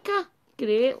Sanka?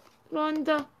 Great,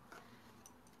 Rhonda.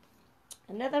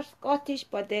 Another Scottish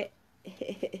buddy.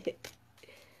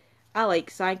 I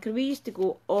like Sanka. We used to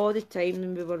go all the time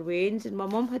when we were weans, and my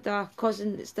mum had a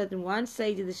cousin that stood on one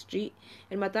side of the street,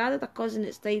 and my dad had a cousin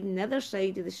that stayed on the other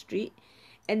side of the street,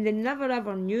 and they never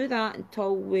ever knew that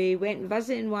until we went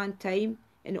visiting one time,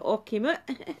 and it all came out.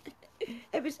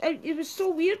 it was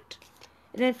so weird.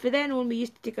 And then for then on, we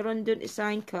used to take a run down to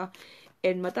Sanka,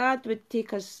 and my dad would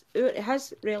take us out to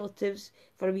his relatives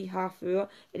for a wee half hour,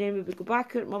 and then we would go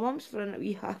back out to my mum's for a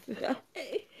wee half hour.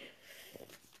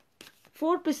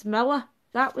 Forbes Miller,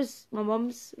 that was my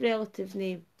mum's relative's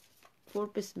name.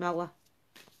 Forbes Miller.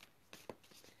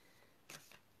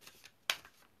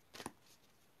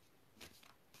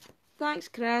 Thanks,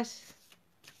 Chris.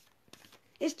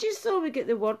 It's just so we get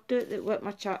the word out that what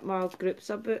my group's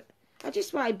about. I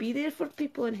just want to be there for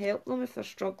people and help them if they're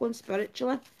struggling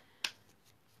spiritually.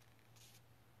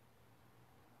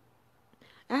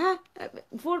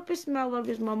 Forbes Miller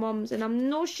was my mum's, and I'm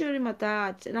not sure of my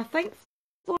dad's, and I think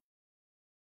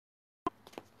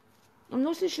I'm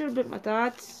not so sure about my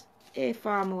dad's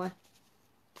family.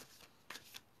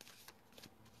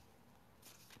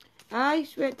 I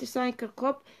went to Sanker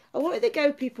Club. A lot of the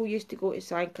Gow people used to go to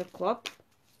Sanker Club.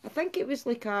 I think it was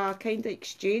like a kind of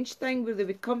exchange thing where they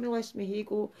would come to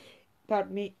Lismahago,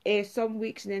 pardon me, some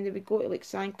weeks, and then they would go to like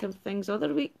Sanker things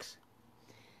other weeks.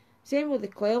 Same with the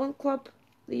Cleland Club.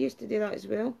 They used to do that as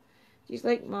well. Just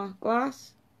like my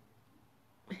glass.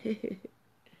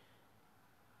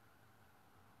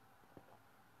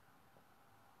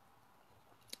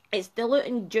 It's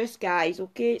diluting juice, guys,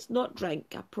 okay? It's not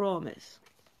drink, I promise.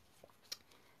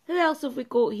 Who else have we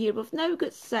got here? We've now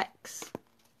got 6.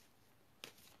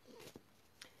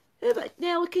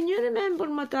 Nelly, can you remember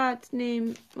my dad's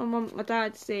name? My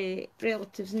dad's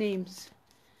relatives' names?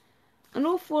 I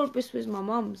know Forbes was my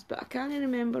mum's, but I can't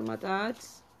remember my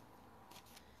dad's.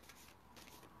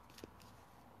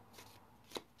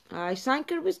 Aye,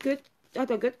 Sanker was good.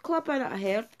 Had a good club in it, I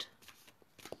heard.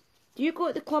 Do you go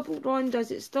to the club, Ron?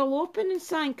 Is it still open in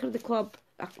Sanker, the club?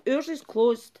 Ours is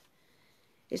closed.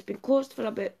 It's been closed for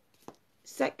about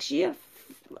 6 years.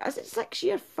 Is it 6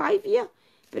 years? 5 years?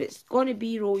 But it's going to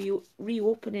be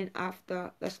reopening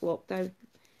after this lockdown.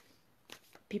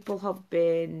 People have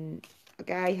been... A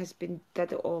guy has been...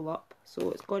 did it all up.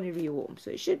 So it's going to reopen.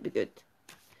 So it should be good.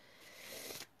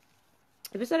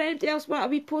 Was there anybody else want a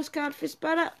wee postcard for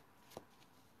Spirit?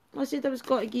 I said I was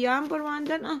going to give Amber one,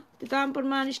 didn't I? Did Amber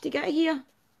manage to get here?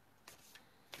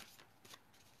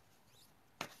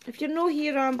 If you're not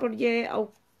here, Amber, yeah,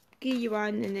 I'll give you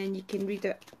one and then you can read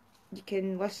it. You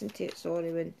can listen to it,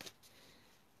 sorry, when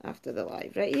after the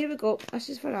live. Right, here we go. This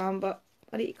is for Amber.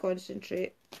 I need to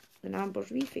concentrate on Amber's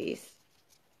wee face.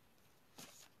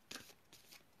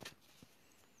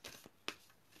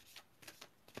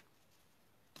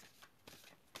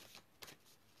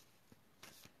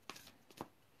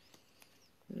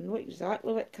 I know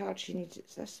exactly what card she needs.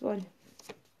 It's this one.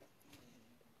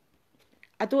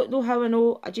 I don't know how I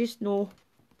know. I just know.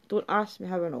 Don't ask me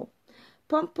how I know.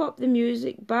 Pump up the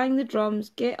music, bang the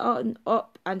drums, get on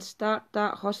up and start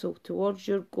that hustle towards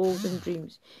your goals and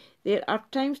dreams. There are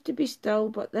times to be still,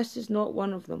 but this is not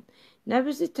one of them. Now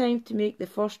is the time to make the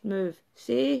first move.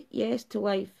 Say yes to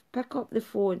life. Pick up the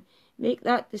phone. Make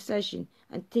that decision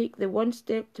and take the one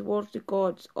step towards the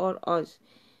gods or us.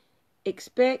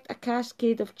 Expect a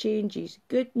cascade of changes,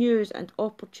 good news and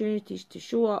opportunities to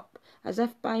show up as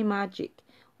if by magic.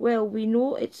 Well, we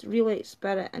know it's really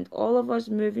Spirit and all of us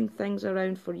moving things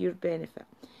around for your benefit.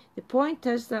 The point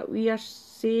is that we are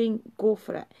saying go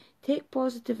for it. Take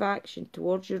positive action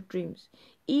towards your dreams.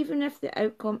 Even if the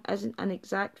outcome isn't an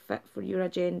exact fit for your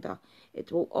agenda,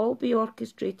 it will all be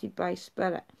orchestrated by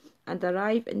Spirit and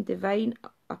arrive in divine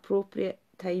appropriate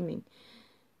timing.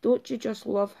 Don't you just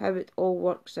love how it all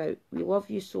works out? We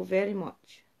love you so very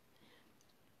much.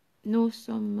 No,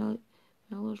 some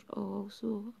Millers are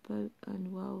also about,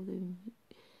 and wow, the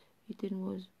meeting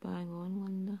was bang on,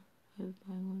 Linda. How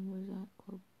bang on was that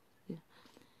club? Yeah.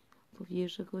 A couple of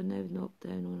years ago now, knocked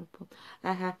down on a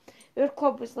pub. Our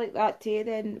club was like that too.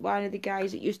 Then one of the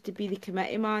guys that used to be the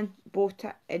committee man bought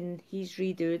it, and he's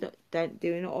redoing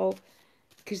it all.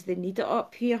 Because they need it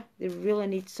up here. They really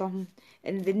need something.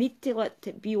 And they need to let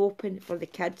it be open for the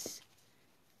kids.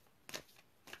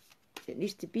 It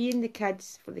needs to be in the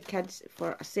kids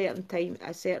for a certain time,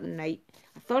 a certain night.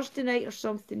 A Thursday night or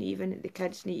something even. The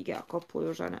kids need to get a couple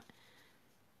hours in it.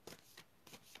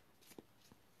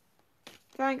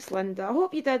 Thanks, Linda. I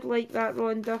hope you did like that,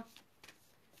 Rhonda.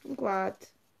 I'm glad.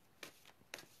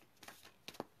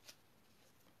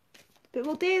 But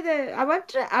we'll do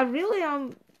I really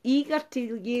am eager to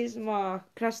use my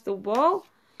crystal ball.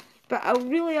 But I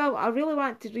really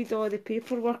want to read all the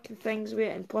paperwork and things with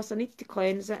it, and plus I need to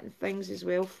cleanse it and things as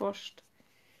well first.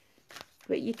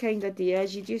 What you kind of do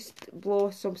is you just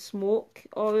blow some smoke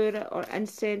over it, or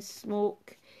incense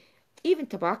smoke. Even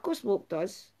tobacco smoke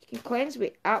does. You can cleanse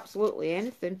with absolutely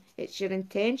anything. It's your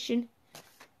intention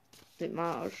that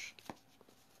matters.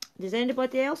 Does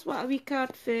anybody else want a wee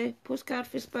postcard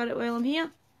for Spirit while I'm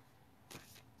here?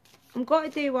 I'm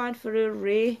going to do one for our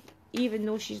Ray, even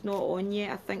though she's not on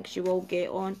yet. I think she will get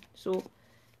on, so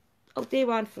I'll do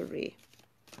one for Ray.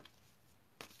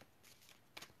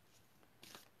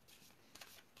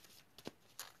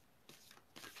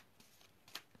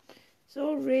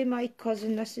 So Ray, my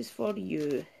cousin, this is for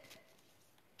you.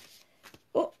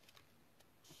 Oh,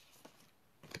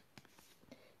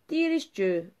 dearest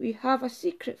Ju, we have a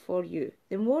secret for you.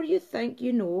 The more you think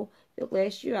you know, the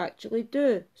less you actually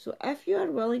do. So if you are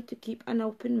willing to keep an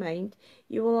open mind,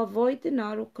 you will avoid the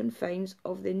narrow confines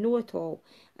of the know-it-all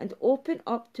and open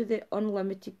up to the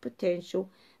unlimited potential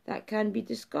that can be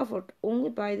discovered only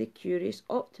by the curious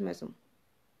optimist.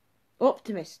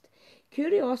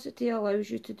 Curiosity allows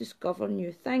you to discover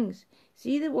new things,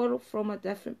 see the world from a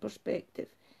different perspective,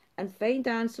 and find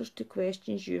answers to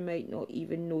questions you might not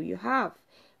even know you have.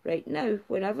 Right now,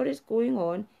 whatever is going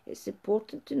on, it's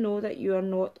important to know that you are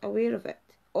not aware of it.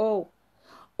 Oh,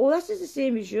 this is the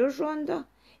same as yours, Rhonda.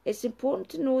 It's important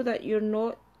to know that you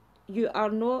are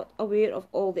not aware of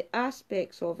all the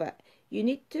aspects of it. You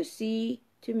need to see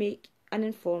to make an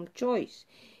informed choice.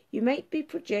 You might be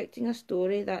projecting a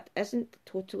story that isn't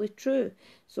totally true.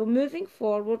 So moving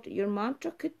forward, your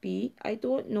mantra could be, I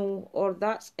don't know, or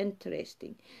that's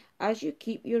interesting, as you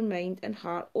keep your mind and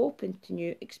heart open to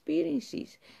new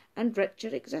experiences and richer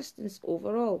existence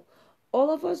overall.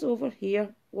 All of us over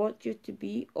here want you to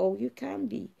be all you can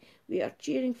be. We are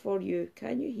cheering for you.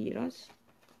 Can you hear us?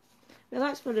 Well,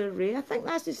 that's for our Ray. I think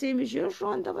that's the same as yours,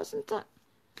 Rhonda, isn't it?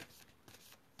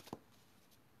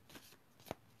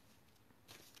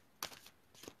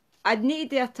 I'd need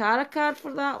to do a tarot card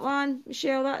for that one,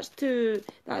 Michelle. That's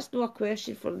not a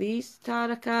question for these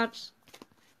tarot cards,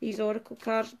 these oracle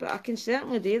cards, but I can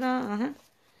certainly do that.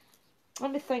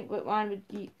 Let me think what one would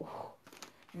be. Oh,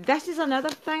 this is another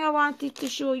thing I wanted to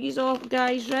show you all,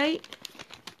 guys, right?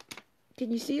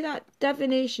 Can you see that?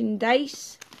 Divination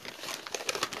dice.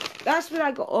 That's where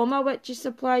I got all my witches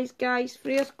supplies, guys.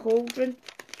 Freya's Cauldron.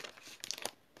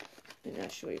 Let me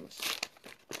show you this.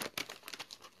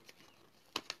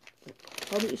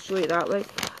 I'll need to show you that way.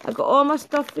 I got all my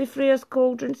stuff with Freya's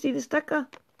Cauldron. See the sticker?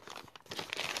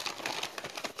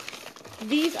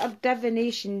 These are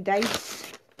divination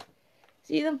dice.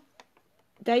 See them?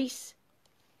 Dice.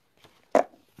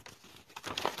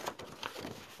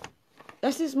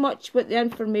 This is much what the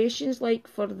information's like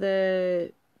for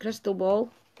the crystal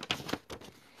ball.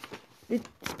 The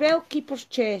Spellkeeper's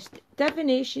Chest.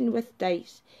 Divination with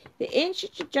dice. The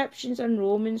ancient Egyptians and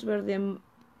Romans were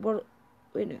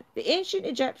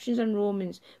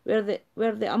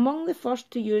among the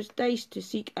first to use dice to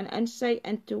seek an insight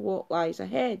into what lies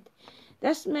ahead.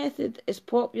 This method is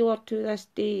popular to this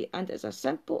day and is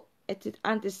simple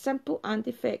and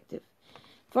effective.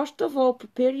 First of all,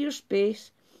 prepare your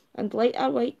space and light a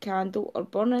white candle or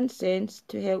burn incense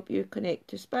to help you connect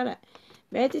to spirit.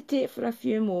 Meditate for a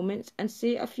few moments and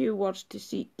say a few words to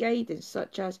seek guidance,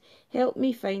 such as, help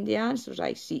me find the answers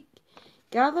I seek.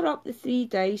 Gather up the 3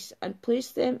 dice and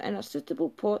place them in a suitable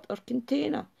pot or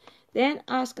container. Then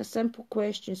ask a simple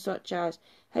question such as,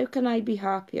 how can I be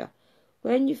happier?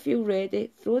 When you feel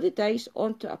ready, throw the dice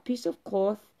onto a piece of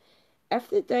cloth. If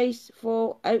the dice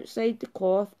fall outside the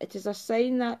cloth, it is a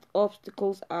sign that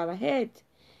obstacles are ahead.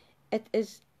 It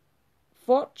is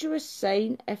fortuitous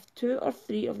sign if 2 or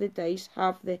 3 of the dice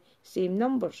have the same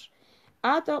numbers.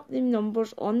 Add up the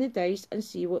numbers on the dice and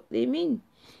see what they mean.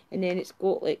 And then it's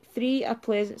got like 3, a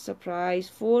pleasant surprise,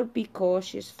 4, be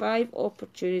cautious, 5,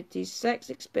 opportunities, 6,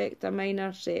 expect a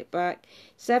minor setback,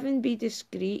 7, be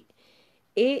discreet,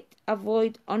 8,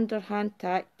 avoid underhand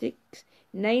tactics,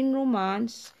 9,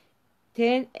 romance,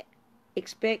 10,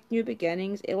 expect new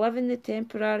beginnings, 11, the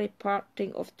temporary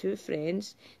parting of 2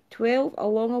 friends, 12, a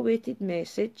long-awaited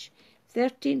message,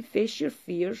 13, face your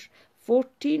fears,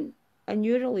 14, a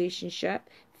new relationship,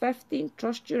 15,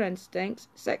 trust your instincts,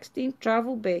 16,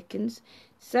 travel beckons,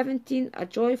 17, a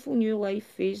joyful new life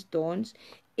phase dawns,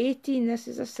 18, this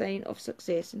is a sign of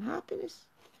success and happiness.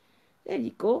 There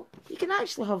you go. You can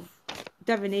actually have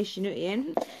divination out of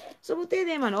anything. So we'll do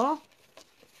them and all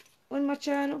on my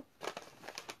channel,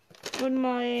 on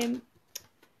my,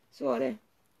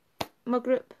 my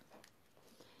group.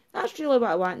 That's really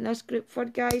what I want this group for,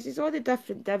 guys. Is all the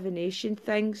different divination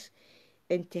things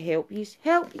and to help you.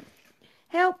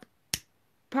 Help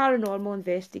paranormal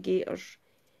investigators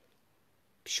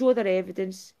show their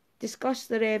evidence, discuss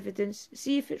their evidence,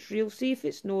 see if it's real, see if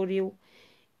it's no real.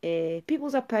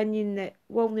 People's opinion that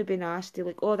will not be nasty,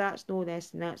 like, oh, that's no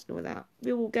this and that's no that.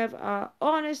 We will give a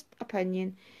honest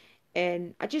opinion,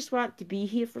 and I just want to be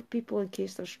here for people in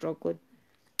case they're struggling,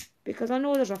 because I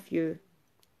know there's a few.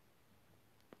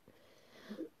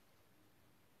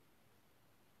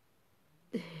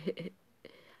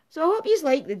 So I hope you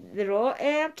like the raw.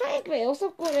 I'm trying to think what else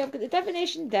I've got. I've got the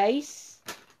divination dice.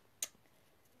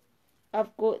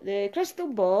 I've got the crystal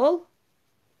ball.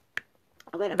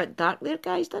 I went a bit dark there,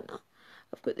 guys, didn't I?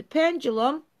 I've got the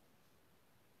pendulum.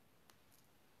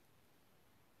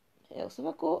 What else have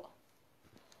I got?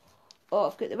 Oh,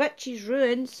 I've got the witch's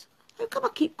runes. How come I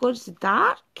keep going so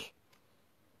dark?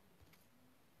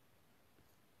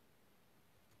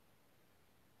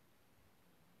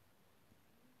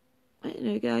 Right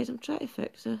now, guys, I'm trying to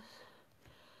fix this.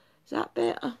 Is that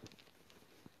better?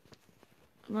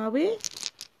 Am I away?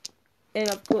 And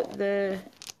I've got the...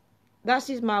 This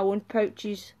is my own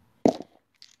pouches.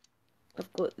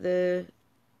 I've got the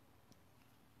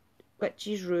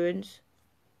witch's runes.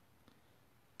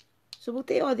 So we'll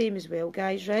do all them as well,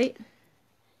 guys, right?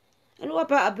 I know a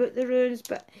bit about the runes,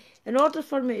 but in order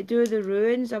for me to do the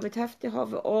runes, I would have to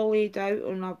have it all laid out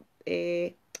on my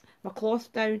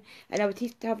cloth down, and I would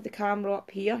have to have the camera up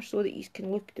here so that you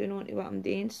can look down onto what I'm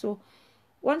doing. So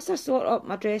once I sort up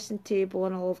my dressing table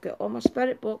and I'll have got all my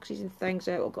spirit boxes and things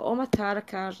out, I'll get all my tarot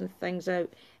cards and things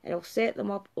out, and I'll set them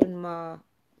up on my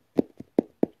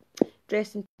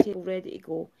dressing table ready to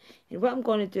go. And what I'm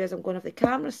going to do is I'm going to have the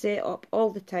camera set up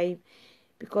all the time,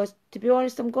 because to be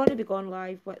honest, I'm going to be going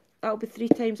live, but that'll be 3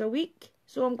 times a week,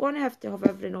 so I'm going to have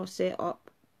everything all set up,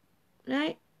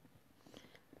 right?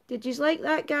 Did you like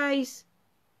that, guys?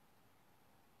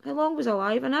 How long was I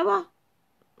live? An hour?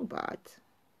 Not bad.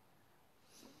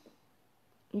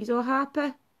 You all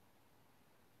happy?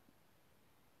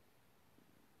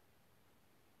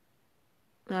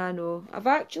 I know. I've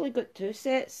actually got 2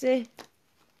 sets,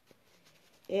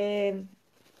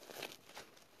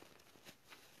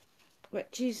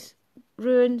 witches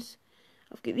runes.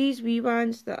 I've got these wee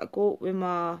ones that I got with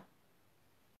my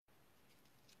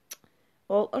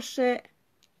altar set.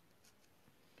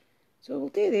 So we'll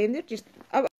do them. They're just,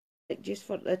 just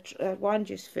for the one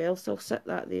just fell, so I'll sit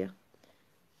that there.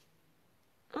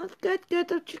 Oh, good.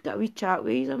 I've just got a wee chat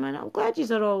with you a minute. I'm glad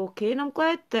you are all okay, and I'm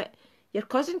glad that your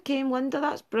cousin came, Linda.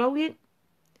 That's brilliant.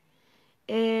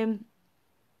 Don't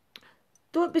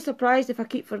be surprised if I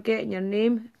keep forgetting your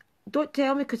name. Don't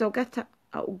tell me, because I'll get it.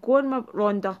 I'll go on my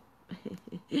Rhonda.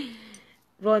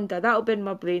 Rhonda, that'll be in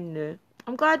my brain now.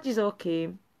 I'm glad you all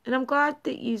came, and I'm glad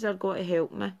that you are going to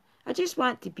help me. I just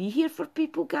want to be here for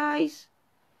people, guys.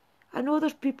 I know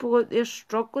there's people out there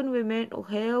struggling with mental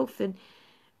health and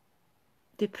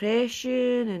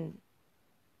depression and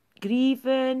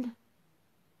grieving.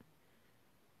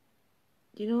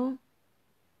 You know?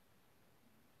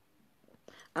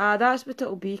 Ah, that's what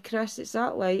it'll be, Chris. It's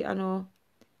that light, I know.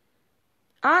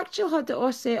 I actually had it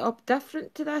all set up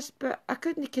different to this, but I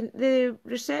couldn't. The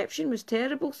reception was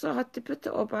terrible, so I had to put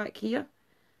it all back here.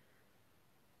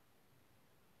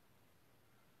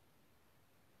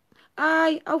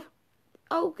 Aye,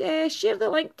 I'll share the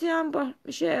link to Amber,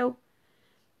 Michelle.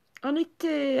 I need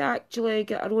to actually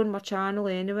get her on my channel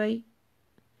anyway.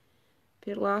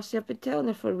 Poor lassie, I've been telling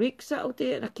her for weeks that I'll do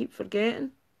it, and I keep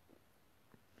forgetting.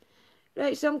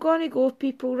 Right, so I'm going to go,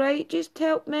 people, right? Just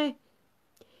help me.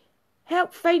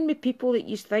 Help find me people that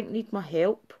you think need my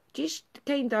help. Just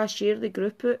kind of share the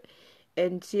group out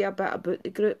and say a bit about the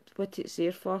group, what it's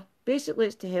there for. Basically,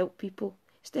 it's to help people.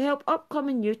 It's to help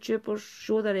upcoming YouTubers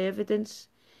show their evidence,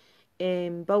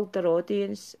 build their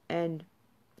audience, and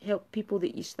help people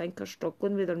that you think are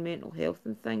struggling with their mental health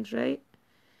and things, right?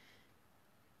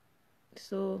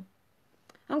 So,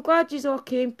 I'm glad you all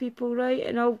came, people, right?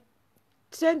 And I'll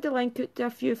send the link out to a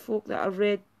few folk that I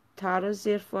read tarots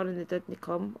there for and they didn't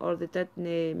come, or they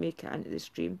didn't make it into the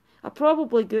stream. I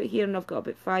probably got here and I've got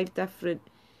about 5 different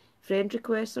friend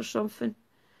requests or something.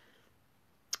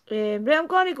 Right, I'm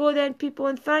going to go then, people,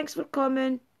 and thanks for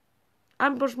coming.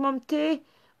 Amber's mum Tay.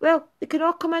 Well, they can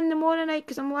all come in the morning night,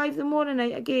 because I'm live the morning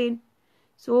night again.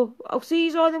 So, I'll see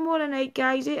you all the morning night,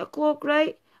 guys, 8 o'clock,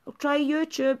 right? I'll try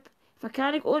YouTube. If I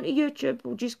can't go onto YouTube,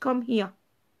 we'll just come here.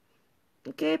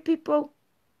 Okay, people?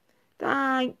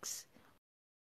 Thanks.